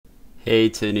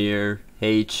Hey Tanier,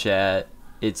 hey chat,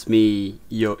 it's me,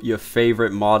 your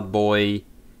favorite mod boy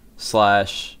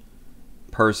slash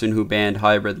person who banned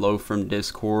Hybrid Loaf from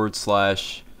Discord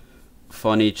slash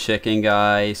funny chicken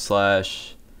guy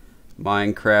slash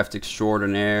Minecraft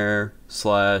extraordinaire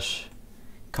slash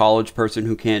college person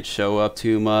who can't show up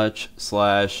too much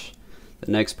slash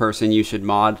the next person you should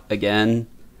mod again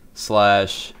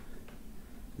slash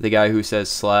the guy who says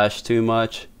slash too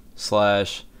much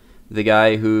slash the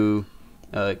guy who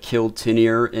killed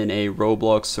Tinier in a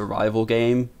Roblox survival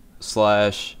game,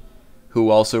 slash who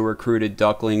also recruited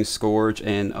Duckling, Scourge,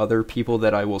 and other people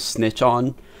that I will snitch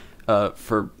on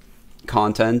for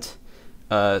content,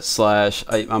 slash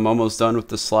I'm almost done with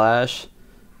the slash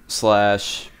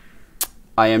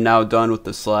I am now done with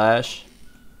the slash.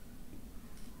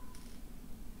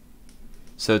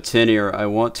 So Tinier, I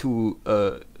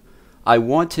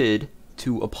wanted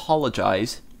to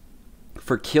apologize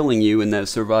for killing you in that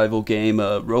survival game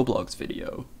Roblox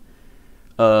video,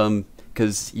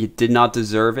 because you did not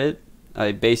deserve it.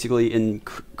 I basically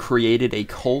created a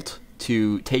cult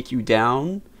to take you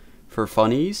down for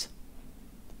funnies.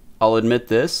 I'll admit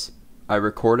this, I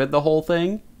recorded the whole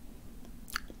thing,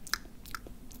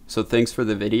 so thanks for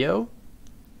the video,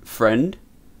 friend,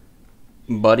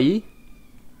 buddy,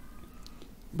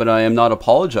 but I am not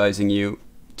apologizing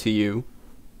to you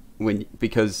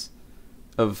because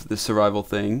of the survival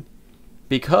thing,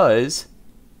 because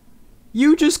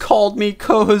you just called me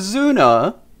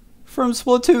Kohazuna from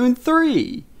Splatoon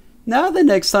 3. Now the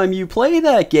next time you play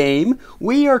that game,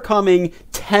 we are coming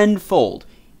tenfold.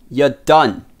 You're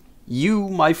done. You,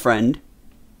 my friend,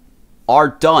 are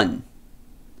done.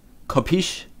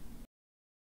 Capiche?